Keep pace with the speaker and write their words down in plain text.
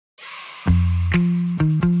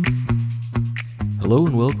Hello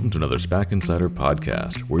and welcome to another SPAC Insider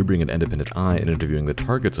podcast, where we bring an independent eye in interviewing the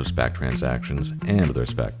targets of SPAC transactions and their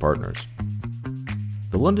SPAC partners.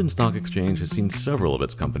 The London Stock Exchange has seen several of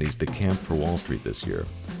its companies decamp for Wall Street this year,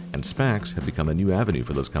 and SPACs have become a new avenue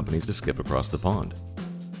for those companies to skip across the pond.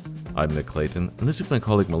 I'm Nick Clayton, and this week my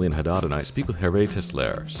colleague Malin Haddad and I speak with Hervé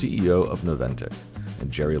Tessler, CEO of Noventiq, and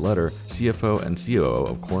Jerry Letter, CFO and COO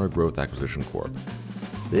of Corner Growth Acquisition Corp.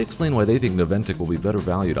 They explain why they think Noventiq will be better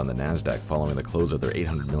valued on the NASDAQ following the close of their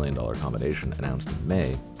 $800 million combination announced in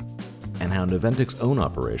May, and how Noventiq's own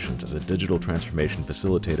operations as a digital transformation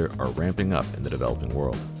facilitator are ramping up in the developing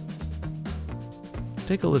world.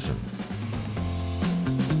 Take a listen.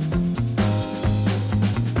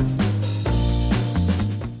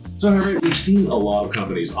 So, Hervé, we've seen a lot of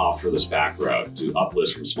companies opt for the SPAC route to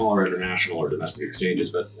uplist from smaller international or domestic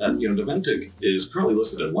exchanges, but Noventiq is currently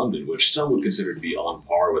listed in London, which some would consider to be on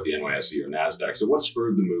par with the NYSE or NASDAQ. So what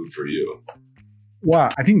spurred the move for you? Well,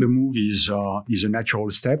 I think the move is a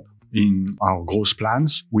natural step in our growth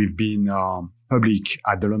plans. We've been public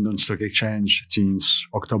at the London Stock Exchange since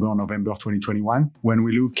October, November 2021. When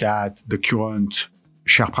we look at the current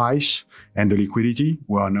share price and the liquidity,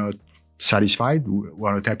 we are not satisfied.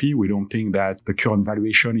 We're not happy. We don't think that the current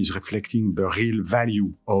valuation is reflecting the real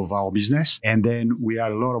value of our business. And then we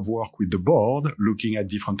had a lot of work with the board looking at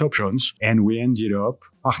different options. And we ended up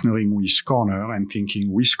partnering with Corner and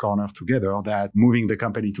thinking with Corner together that moving the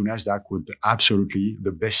company to NASDAQ would absolutely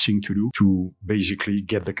the best thing to do to basically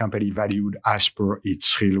get the company valued as per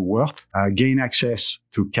its real worth, gain access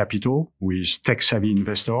to capital with tech-savvy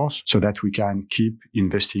investors so that we can keep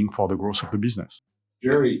investing for the growth of the business.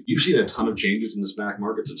 Jerry, you've seen a ton of changes in the SPAC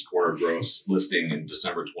market since Corner Growth's listing in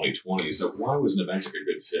December 2020. So why was Noventiq a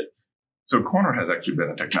good fit? So Corner has actually been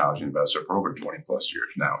a technology investor for over 20 plus years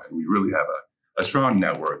now. And we really have a strong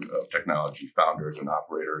network of technology founders and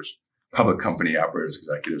operators, public company operators,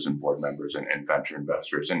 executives and board members and venture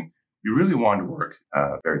investors. And we really wanted to work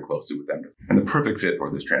very closely with them. And the perfect fit for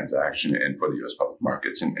this transaction and for the U.S. public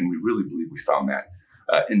markets. And we really believe we found that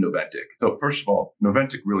in Noventiq. So first of all,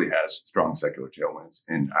 Noventiq really has strong secular tailwinds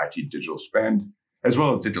in IT digital spend, as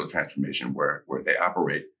well as digital transformation where they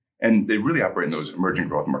operate. And they really operate in those emerging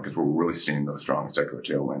growth markets where we're really seeing those strong secular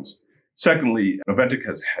tailwinds. Secondly, Noventiq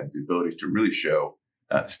has had the ability to really show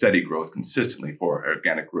steady growth consistently for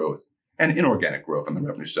organic growth and inorganic growth on the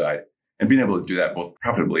revenue side, and being able to do that both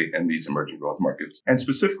profitably in these emerging growth markets, and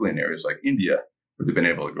specifically in areas like India, where they've been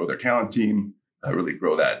able to grow their talent team, really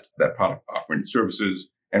grow that product offering services,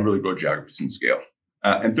 and really grow geographies and scale.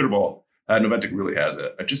 And third of all, Noventiq really has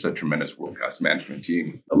just a tremendous world-class management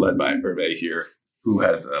team led by Hervé here, who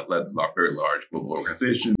has led very large global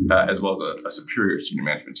organizations, as well as a superior senior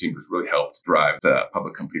management team who's really helped drive the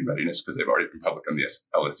public company readiness because they've already been public on the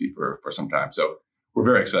LSE for some time. So we're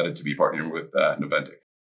very excited to be partnering with Noventiq.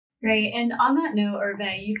 Great. And on that note,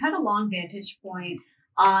 Hervé, you've had a long vantage point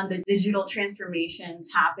on the digital transformations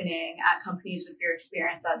happening at companies with your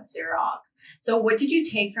experience at Xerox. So what did you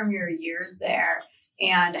take from your years there,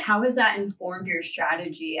 and how has that informed your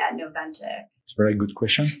strategy at Noventiq? It's a very good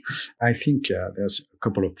question. I think there's a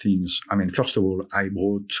couple of things. First of all, I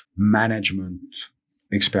brought management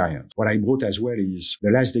experience. What I brought as well is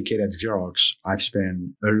the last decade at Xerox, I've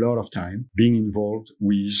spent a lot of time being involved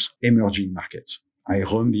with emerging markets. I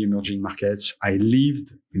run the emerging markets. I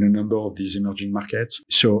lived in a number of these emerging markets.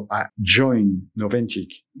 So I joined Noventiq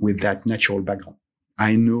with that natural background.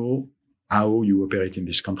 I know how you operate in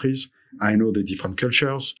these countries. I know the different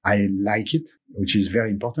cultures. I like it, which is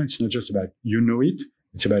very important. It's not just about you know it.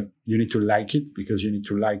 It's about you need to like it because you need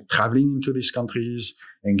to like traveling into these countries,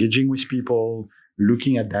 engaging with people,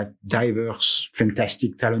 looking at that diverse,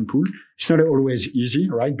 fantastic talent pool. It's not always easy,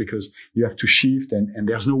 right? Because you have to shift and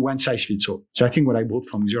there's no one size fits all. So I think what I brought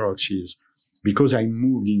from Xerox is because I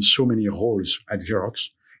moved in so many roles at Xerox,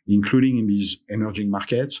 including in these emerging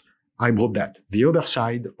markets, I brought that. The other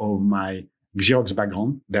side of my Xerox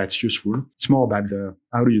background that's useful, it's more about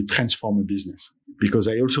how do you transform a business? Because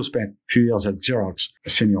I also spent a few years at Xerox,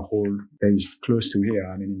 a senior role based close to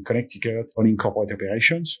here, in Connecticut, running corporate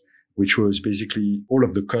operations, which was basically all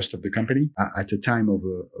of the cost of the company at a time of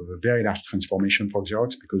a very large transformation for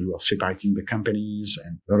Xerox because we were separating the companies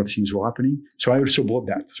and a lot of things were happening. So I also brought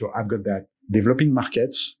that. So I've got that developing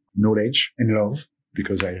markets, knowledge and love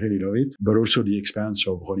because I really love it, but also the experience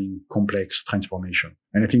of running complex transformation.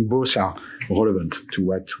 And I think both are relevant to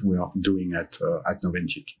what we are doing at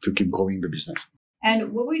Noventiq to keep growing the business.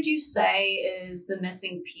 And what would you say is the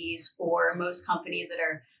missing piece for most companies that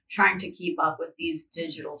are trying to keep up with these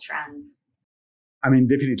digital trends?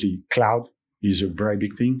 Definitely cloud is a very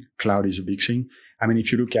big thing. Cloud is a big thing. I mean,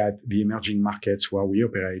 if you look at the emerging markets where we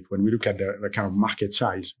operate, when we look at the kind of market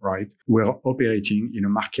size, right, we're operating in a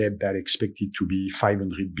market that expected to be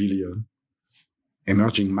 500 billion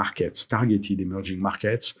emerging markets, targeted emerging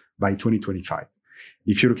markets by 2025.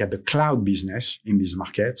 If you look at the cloud business in these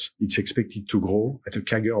markets, it's expected to grow at a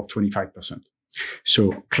CAGR of 25%.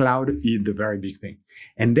 So cloud is the very big thing.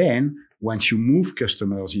 And then once you move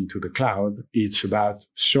customers into the cloud, it's about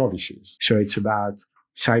services. So it's about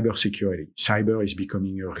cybersecurity. Cyber is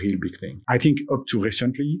becoming a real big thing. I think up to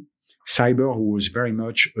recently, cyber was very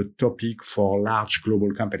much a topic for large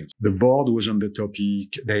global companies. The board was on the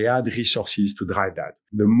topic. They had resources to drive that.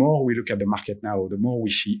 The more we look at the market now, the more we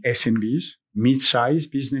see SMBs,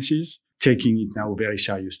 mid-sized businesses, taking it now very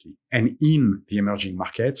seriously. And in the emerging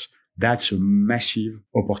markets, that's a massive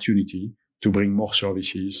opportunity to bring more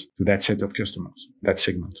services to that set of customers, that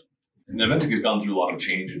segment. Noventiq has gone through a lot of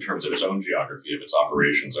change in terms of its own geography of its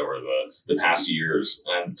operations over the past years.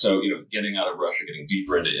 And so, getting out of Russia, getting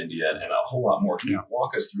deeper into India and a whole lot more. Can you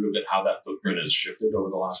walk us through a bit how that footprint has shifted over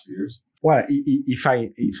the last few years? Well, if I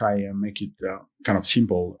make it kind of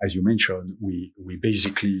simple, as you mentioned, we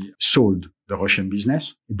basically sold the Russian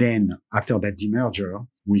business. Then after that demerger,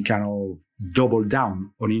 we kind of doubled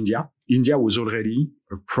down on India. India was already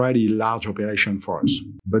a pretty large operation for us.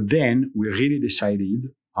 But then we really decided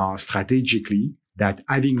strategically that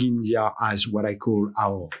having India as what I call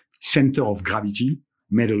our center of gravity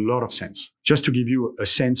made a lot of sense. Just to give you a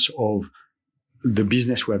sense of the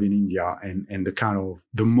business we have in India and the kind of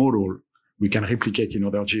the model we can replicate in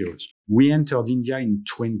other geos. We entered India in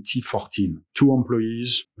 2014. 2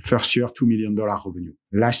 employees, first year, $2 million revenue.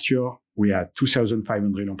 Last year, we had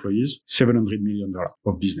 2,500 employees, $700 million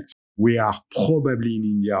of business. We are probably in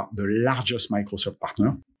India the largest Microsoft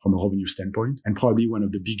partner from a revenue standpoint, and probably one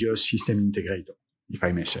of the biggest system integrator, if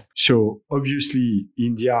I may say. So obviously,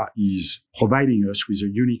 India is providing us with a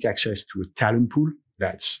unique access to a talent pool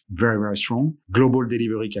that's very, very strong, global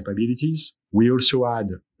delivery capabilities. We also had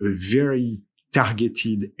a very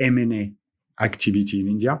targeted M&A activity in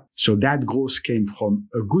India. So that growth came from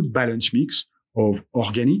a good balance mix of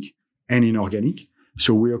organic and inorganic.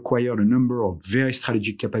 So we acquired a number of very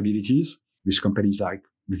strategic capabilities with companies like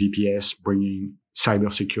VPS bringing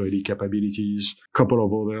cybersecurity capabilities, a couple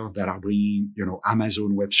of others that are bringing,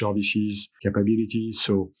 Amazon Web Services capabilities.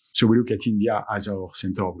 So we look at India as our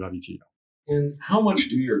center of gravity. And how much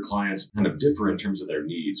do your clients kind of differ in terms of their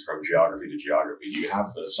needs from geography to geography? Do you have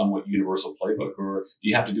a somewhat universal playbook, or do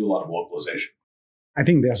you have to do a lot of localization? I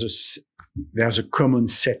think there's a common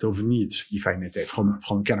set of needs, if I may say, from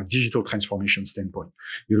kind of digital transformation standpoint.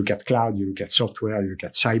 You look at cloud, you look at software, you look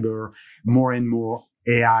at cyber, more and more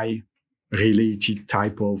AI related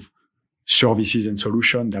type of services and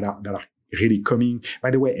solutions that are really coming.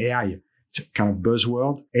 By the way, AI, it's kind of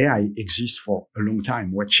buzzword. AI exists for a long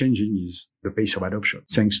time. What's changing is the pace of adoption.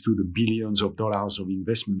 Thanks to the billions of dollars of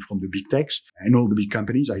investment from the big techs and all the big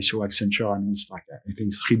companies. I saw Accenture announce I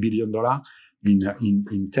think $3 billion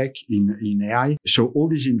in tech, in AI. So all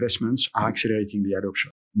these investments are accelerating the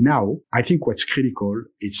adoption. Now, I think what's critical,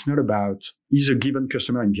 it's not about is a given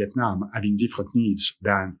customer in Vietnam having different needs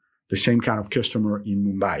than the same kind of customer in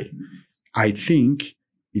Mumbai. I think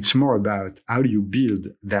it's more about how do you build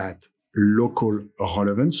that local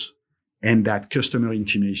relevance and that customer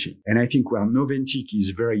intimacy. And I think where Noventiq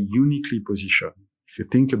is very uniquely positioned, if you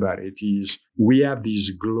think about it, is we have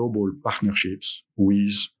these global partnerships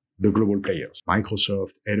with the global players,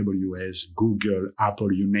 Microsoft, AWS, Google,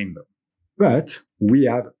 Apple, you name them. But we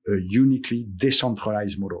have a uniquely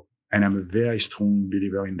decentralized model. And I'm a very strong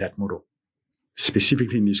believer in that model,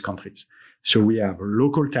 specifically in these countries. So we have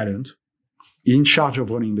local talent in charge of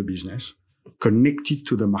running the business, connected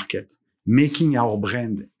to the market, making our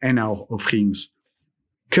brand and our offerings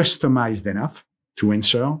customized enough to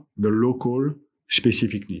answer the local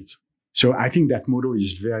specific needs. So I think that model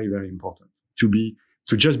is very, very important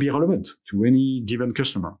to just be relevant to any given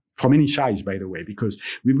customer from any size, by the way, because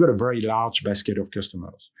we've got a very large basket of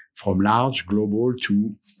customers from large global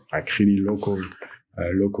to really local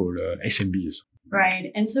SMBs.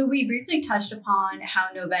 Right. And so we briefly touched upon how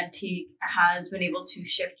Noventiq has been able to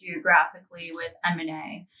shift geographically with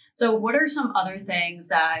M&A. So what are some other things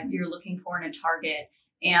that you're looking for in a target,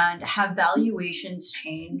 and have valuations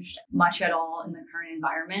changed much at all in the current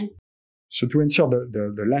environment? So to answer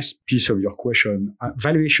the last piece of your question,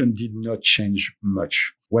 valuation did not change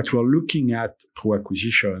much. What we're looking at through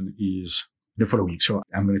acquisition is the following. So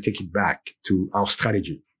I'm going to take it back to our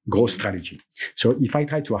strategy, growth strategy. So if I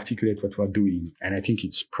try to articulate what we're doing, and I think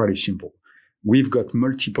it's pretty simple, we've got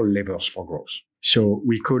multiple levers for growth. So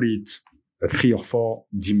we call it a 3 or 4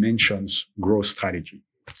 dimensions growth strategy.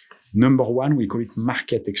 Number one, we call it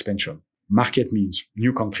market expansion. Market means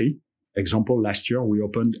new country. Example, last year, we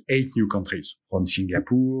opened 8 new countries from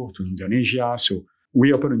Singapore to Indonesia. So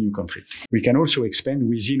we open a new country. We can also expand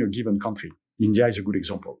within a given country. India is a good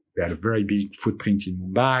example. We had a very big footprint in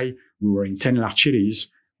Mumbai. We were in 10 large cities.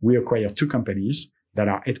 We acquired 2 companies that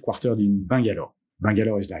are headquartered in Bangalore.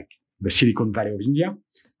 Bangalore is like the Silicon Valley of India.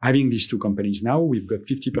 Having these 2 companies now, we've got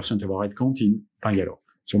 50% of our headcount in Bangalore.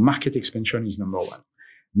 So market expansion is number one.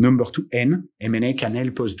 Number 2, M&A can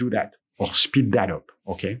help us do that or speed that up,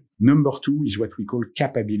 okay? Number 2 is what we call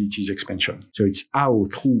capabilities expansion. So it's how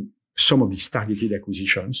through some of these targeted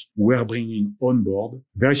acquisitions, we're bringing on board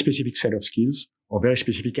very specific set of skills or very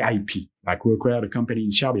specific IP. Like we acquired a company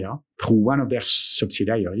in Serbia through one of their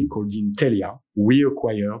subsidiaries called Intelia. We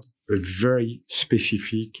acquired a very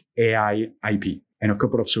specific AI IP and a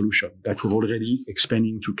couple of solutions that we're already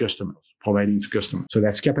expanding to customers, providing to customers. So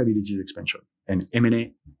that's capabilities expansion, and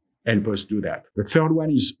M&A help us do that. The third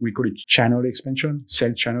one is, we call it channel expansion,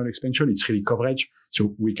 sales channel expansion. It's really coverage.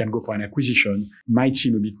 So we can go for an acquisition, might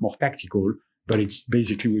seem a bit more tactical, but it's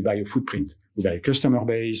basically we buy a footprint. We buy a customer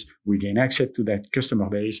base, we gain access to that customer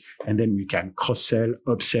base, and then we can cross-sell,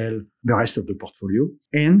 upsell the rest of the portfolio.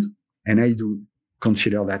 And I do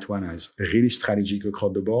consider that one as really strategic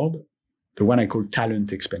across the board, the one I call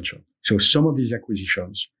talent expansion. So some of these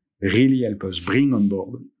acquisitions really help us bring on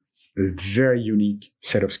board a very unique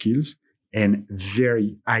set of skills and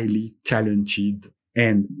very highly talented.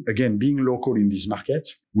 And again, being local in these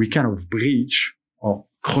markets, we kind of bridge or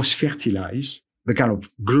cross-fertilize the kind of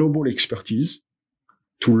global expertise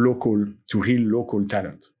to real local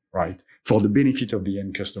talent, right? For the benefit of the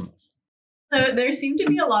end customers. So there seem to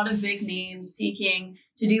be a lot of big names seeking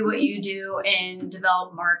to do what you do in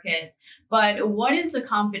developed markets. But what is the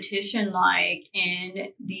competition like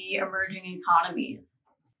in the emerging economies?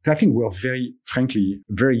 I think we're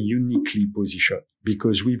very uniquely positioned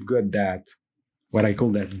because we've got that, what I call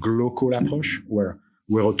that global approach, where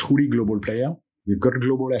we're a truly global player. We've got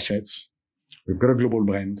global assets. We've got a global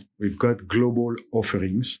brand. We've got global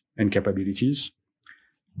offerings and capabilities,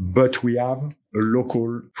 but we have a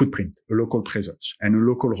local footprint, a local presence, and a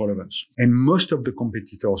local relevance. And most of the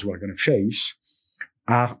competitors we're going to face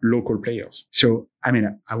are local players. So, I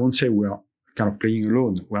mean, I won't say we're kind of playing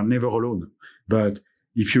alone. We're never alone. But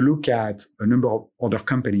if you look at a number of other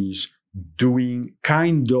companies doing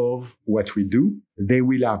kind of what we do, they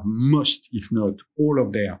will have most, if not all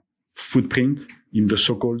of their footprint in the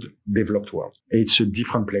so-called developed world. It's a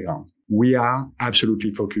different playground. We are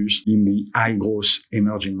absolutely focused in the high growth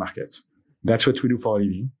emerging markets. That's what we do for a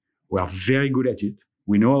living. We are very good at it.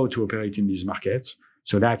 We know how to operate in these markets.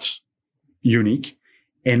 So that's unique.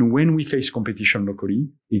 And when we face competition locally,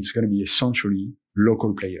 it's going to be essentially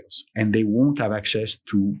local players, and they won't have access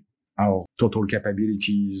to our total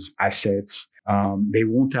capabilities, assets. They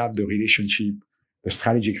won't have the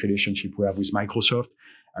strategic relationship we have with Microsoft.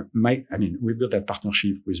 We've got that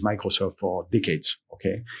partnership with Microsoft for decades,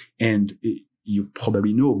 okay? And you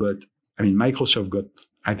probably know, but Microsoft got,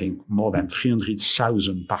 I think, more than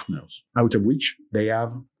 300,000 partners, out of which they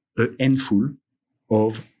have a handful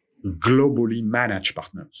of globally managed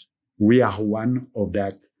partners. We are one of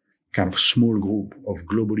that kind of small group of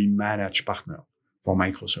globally managed partners for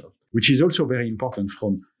Microsoft, which is also very important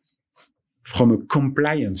from a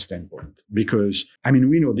compliance standpoint, because,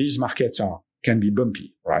 we know these markets can be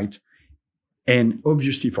bumpy, right? And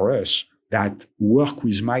obviously for us, that work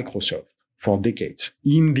with Microsoft for decades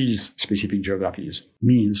in these specific geographies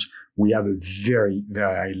means we have a very,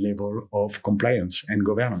 very high level of compliance and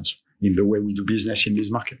governance in the way we do business in these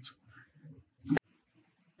markets.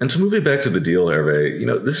 And so moving back to the deal,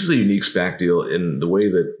 Hervé, this is a unique SPAC deal in the way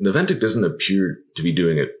that Noventiq doesn't appear to be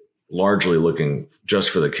doing it largely looking just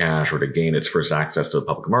for the cash or to gain its first access to the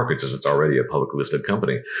public markets, as it's already a publicly listed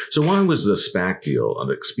company. So why was the SPAC deal an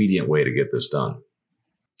expedient way to get this done?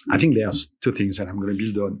 I think there's 2 things, and I'm going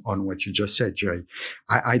to build on what you just said, Jerry.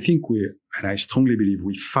 I think and I strongly believe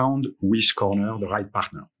we found with Corner the right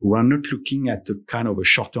partner. We're not looking at a kind of a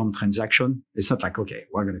short-term transaction. It's not like, okay,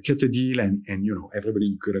 we're going to cut a deal and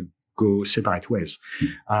everybody going to go separate ways.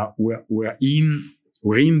 We're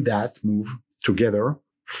in that move together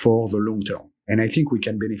for the long term. And I think we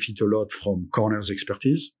can benefit a lot from Corner's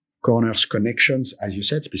expertise, Corner's connections, as you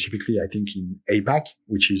said, specifically, I think in APAC,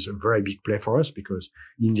 which is a very big play for us because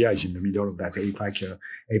India is in the middle of that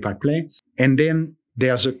APAC play. And then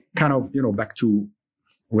there's a kind of, back to,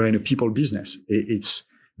 we're in a people business.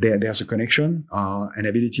 There's a connection, an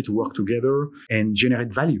ability to work together and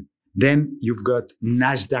generate value. Then you've got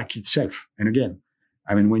NASDAQ itself. And again,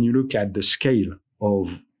 when you look at the scale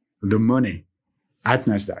of the money at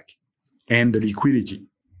NASDAQ and the liquidity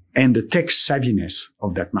and the tech savviness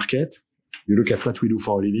of that market, you look at what we do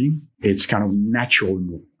for a living, it's kind of natural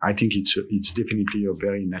move. I think it's definitely a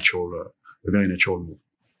very natural move.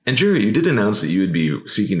 And Jerry, you did announce that you would be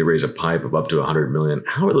seeking to raise a PIPE of up to $100 million.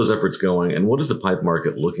 How are those efforts going, and what is the PIPE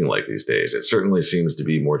market looking like these days? It certainly seems to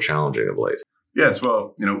be more challenging of late. Yes,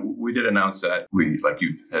 well, we did announce that like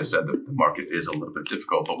you have said, that the market is a little bit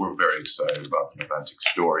difficult, but we're very excited about the Noventiq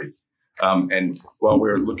story. And while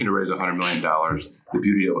we're looking to raise $100 million, the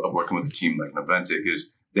beauty of working with a team like Noventiq is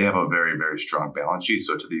they have a very, very strong balance sheet.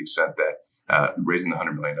 So to the extent that raising the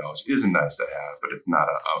 $100 million is a nice to have, but it's not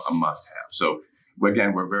a must have. So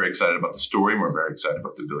again, we're very excited about the story, and we're very excited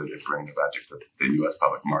about the ability to bring Noventiq to the U.S.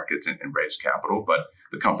 public markets and raise capital. But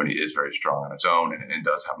the company is very strong on its own and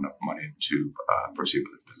does have enough money to proceed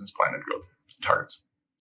with its business plan and growth targets.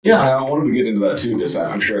 Yeah, I wanted to get into that too, because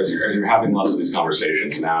I'm sure as you're having lots of these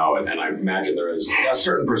conversations now, and I imagine there is a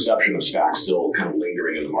certain perception of SPAC still kind of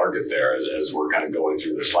lingering in the market there as we're kind of going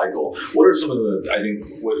through the cycle. What are some of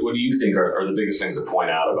what do you think are the biggest things to point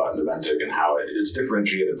out about Noventiq and how it's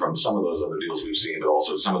differentiated from some of those other deals we've seen, but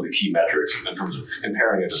also some of the key metrics in terms of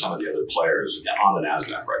comparing it to some of the other players on the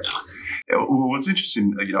NASDAQ right now? Yeah, well, what's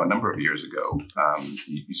interesting, a number of years ago,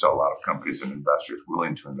 you saw a lot of companies and investors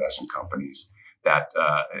willing to invest in companies that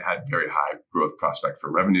had very high growth prospect for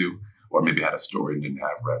revenue, or maybe had a story and didn't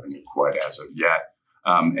have revenue quite as of yet.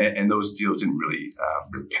 And those deals didn't really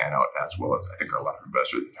pan out as well as I think a lot of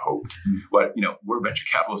investors had hoped. But, we're venture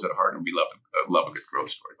capitalists at heart, and we love a good growth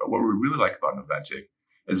story. But what we really like about Noventiq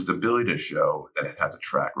is its ability to show that it has a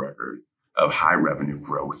track record of high revenue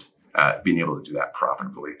growth, being able to do that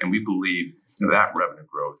profitably. And we believe that revenue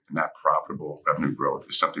growth and that profitable revenue growth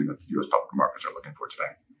is something that the U.S. public markets are looking for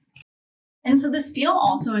today. And so this deal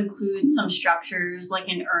also includes some structures like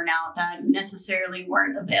an earnout that necessarily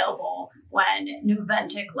weren't available when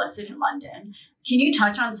Noventiq listed in London. Can you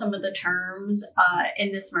touch on some of the terms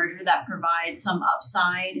in this merger that provide some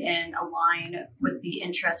upside and align with the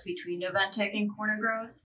interest between Noventiq and Corner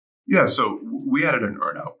Growth? Yeah, so we added an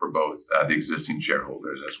earnout for both the existing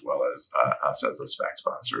shareholders as well as us as a SPAC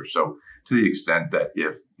sponsor. So to the extent that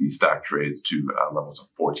if the stock trades to levels of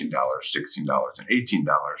 $14, $16, and $18,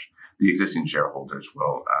 the existing shareholders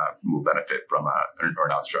will benefit from an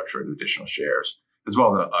earnout structure of additional shares, as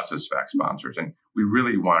well as us as SPAC sponsors. And we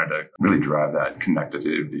really wanted to really drive that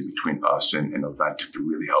connectivity between us and Noventiq to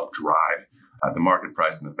really help drive the market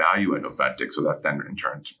price and the value at Noventiq, so that then in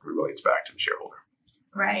turn relates back to the shareholder.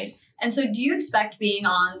 Right. And so do you expect being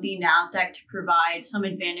on the NASDAQ to provide some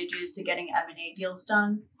advantages to getting M&A deals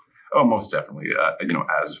done? Oh, most definitely.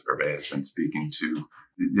 As Hervé has been speaking to,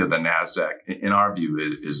 the NASDAQ, in our view,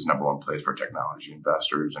 is number one place for technology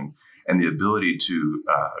investors, and the ability to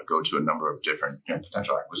go to a number of different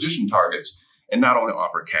potential acquisition targets and not only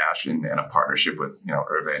offer cash and a partnership with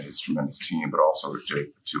Hervé and his tremendous team, but also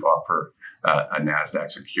to offer a NASDAQ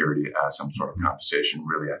security as some sort of compensation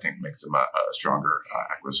really, I think, makes them a stronger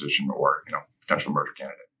acquisition or potential merger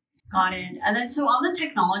candidate. Got it. And then so on the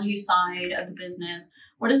technology side of the business,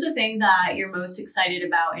 what is the thing that you're most excited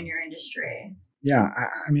about in your industry? Yeah,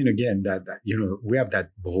 I mean, again, that we have that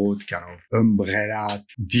broad kind of umbrella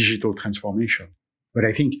digital transformation. But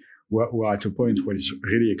I think we're at a point where it's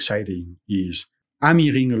really exciting is I'm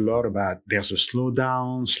hearing a lot about there's a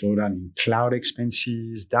slowdown in cloud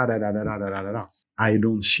expenses, I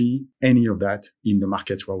don't see any of that in the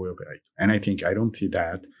markets where we operate. And I think I don't see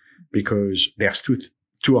that because there's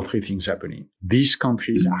two or three things happening. These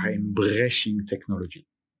countries are embracing technology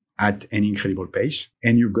at an incredible pace.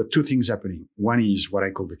 And you've got two things happening. One is what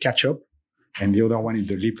I call the catch-up, and the other one is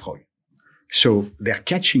the leapfrog. So they're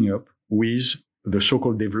catching up with the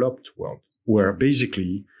so-called developed world, where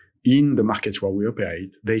basically in the markets where we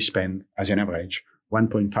operate, they spend, as an average,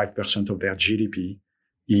 1.5% of their GDP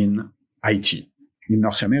in IT. In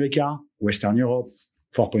North America, Western Europe,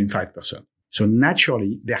 4.5%. So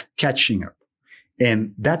naturally, they're catching up.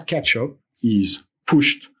 And that catch-up is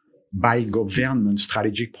pushed by government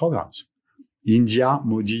strategic programs. India,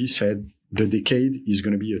 Modi said the decade is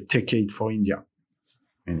going to be a decade for India.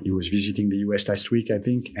 And he was visiting the US last week, I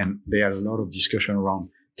think, and there are a lot of discussion around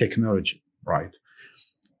technology, right?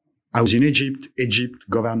 I was in Egypt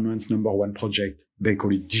government number one project, they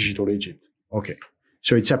call it Digital Egypt. Okay.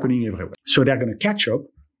 So it's happening everywhere. So they're going to catch up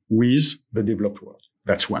with the developed world.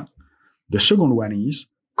 That's one. The second one is,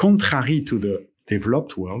 contrary to the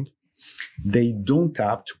developed world, they don't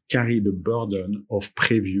have to carry the burden of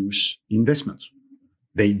previous investments.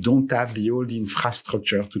 They don't have the old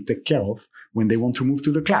infrastructure to take care of when they want to move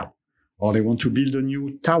to the cloud or they want to build a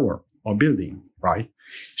new tower or building, right?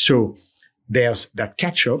 So there's that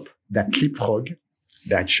catch up, that leapfrog,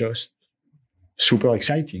 that's just super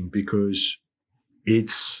exciting because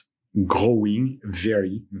it's growing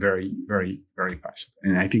very, very, very, very fast.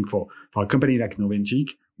 And I think for a company like Noventiq,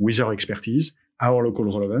 with our expertise, our local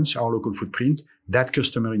relevance, our local footprint, that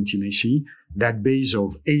customer intimacy, that base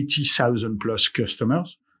of 80,000 plus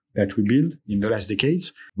customers that we built in the last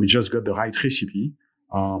decades, we just got the right recipe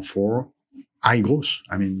for high growth.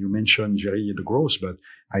 I mean, you mentioned, Jerry, the growth, but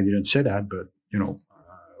I didn't say that, but,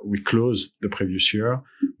 we closed the previous year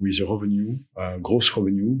with a revenue, gross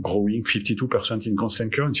revenue growing 52% in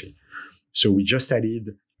constant currency. So we just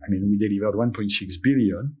added, we delivered 1.6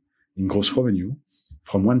 billion in gross revenue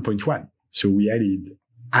from 1.1. So we added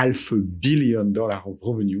 $500 million of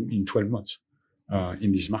revenue in 12 months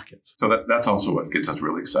in these markets. So that's also what gets us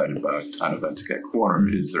really excited about Noventiq at Corner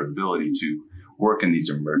is their ability to work in these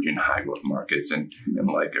emerging high growth markets. And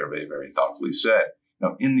like Hervé very thoughtfully said,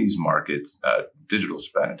 in these markets, digital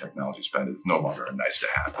spend and technology spend is no longer a nice to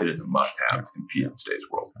have. It is a must have to compete in today's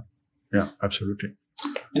world. Yeah, absolutely.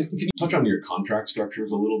 And can you touch on your contract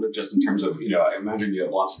structures a little bit, just in terms of, I imagine you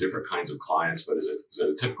have lots of different kinds of clients, but is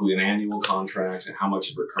it typically an annual contract, and how much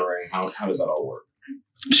is recurring? How does that all work?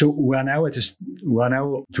 So we're now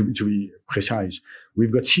to be precise,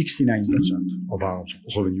 we've got 69% of our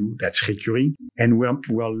revenue that's recurring, and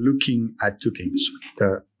we're looking at two things: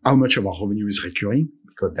 how much of our revenue is recurring,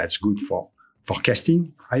 because that's good for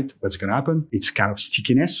forecasting, right? What's going to happen? It's kind of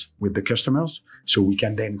stickiness with the customers. So we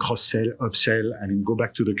can then cross-sell, upsell, and go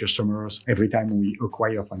back to the customers every time we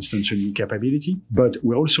acquire, for instance, a new capability. But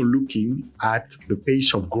we're also looking at the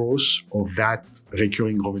pace of growth of that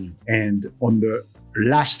recurring revenue. And on the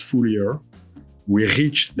last full year, we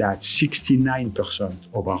reached that 69%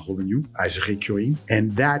 of our revenue as recurring,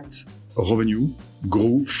 and that revenue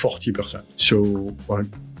grew 40%. So we're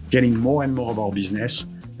getting more and more of our business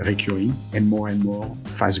recurring and more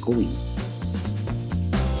fast growing.